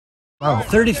Wow.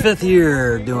 35th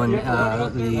year doing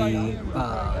the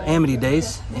Amity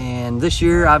Daze, and this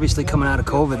year, obviously coming out of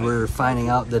COVID, we're finding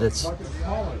out that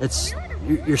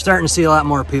you're starting to see a lot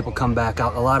more people come back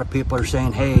out. A lot of people are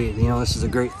saying, hey, you know, this is a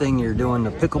great thing. You're doing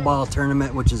the pickleball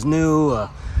tournament, which is new.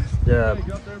 The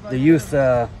youth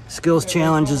skills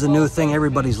challenge is a new thing.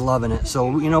 Everybody's loving it.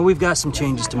 So, you know, we've got some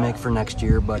changes to make for next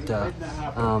year, but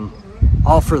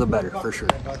all for the better, for sure.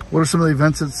 What are some of the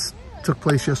events that took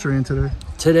place yesterday and today?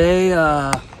 Today,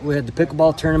 we had the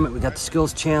pickleball tournament. We got the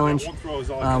skills challenge.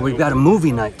 We've got a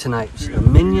movie night tonight.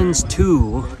 Minions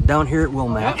 2 down here at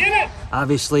Wilmot.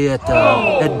 Obviously at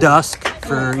dusk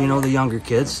for, you know, the younger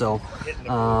kids. So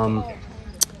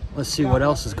let's see what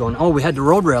else is going on. Oh, we had the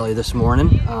road rally this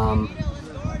morning.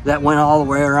 That went all the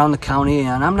way around the county,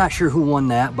 and I'm not sure who won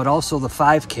that, but also the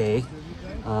 5K.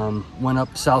 Went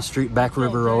up South Street, back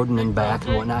River Road, and then back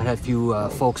and whatnot. Had a few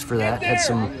folks for that. Had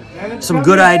some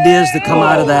good ideas that come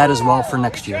out of that as well for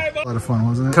next year. A lot of fun,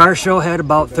 wasn't it? Car show had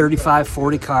about 35,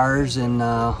 40 cars, and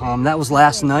that was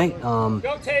last night.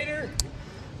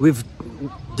 We've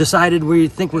decided we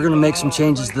think we're going to make some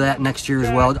changes to that next year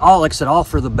as well. All, like I said, all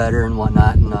for the better and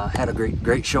whatnot. And had a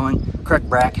great showing. Craig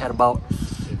Brack had about,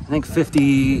 I think,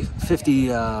 50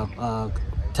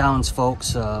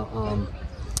 townsfolks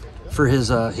for his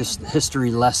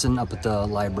history lesson up at the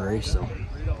library. So.